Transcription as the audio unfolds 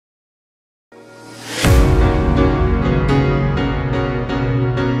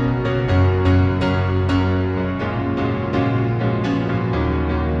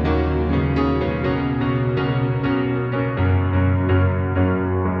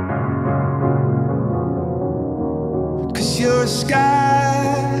you're a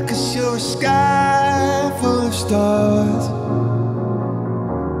sky, 'cause you're a sky full of stars.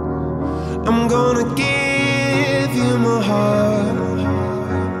 I'm gonna give you my heart,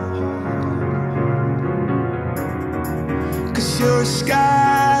 'cause you're a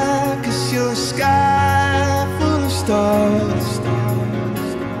sky, 'cause you're a sky full of stars.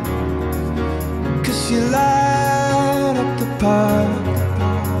 'Cause you light up the park.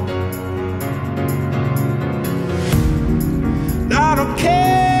 I don't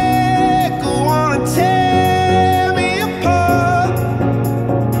care, go on and tear me apart.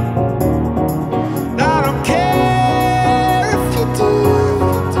 I don't care if you do.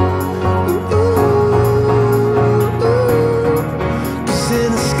 Cause in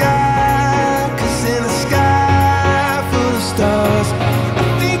the sky full of stars, I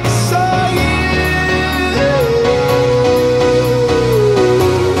think I saw you.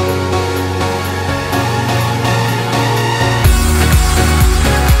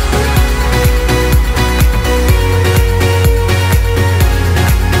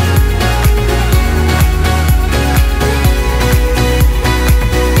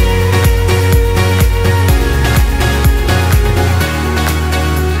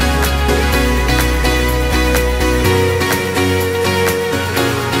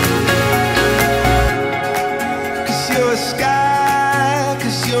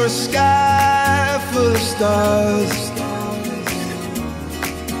 You're a sky full of stars.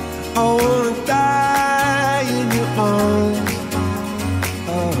 I wanna die in your arms.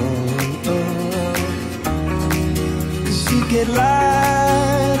 Oh, oh. 'Cause you get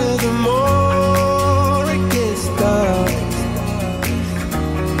lighter the more it gets dark.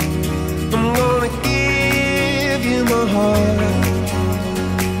 I'm gonna give you my heart.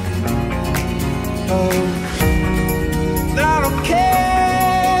 Oh, I don't care.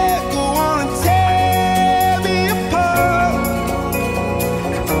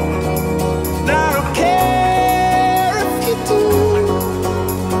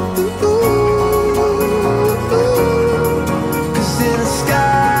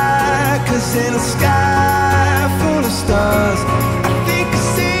 In the sky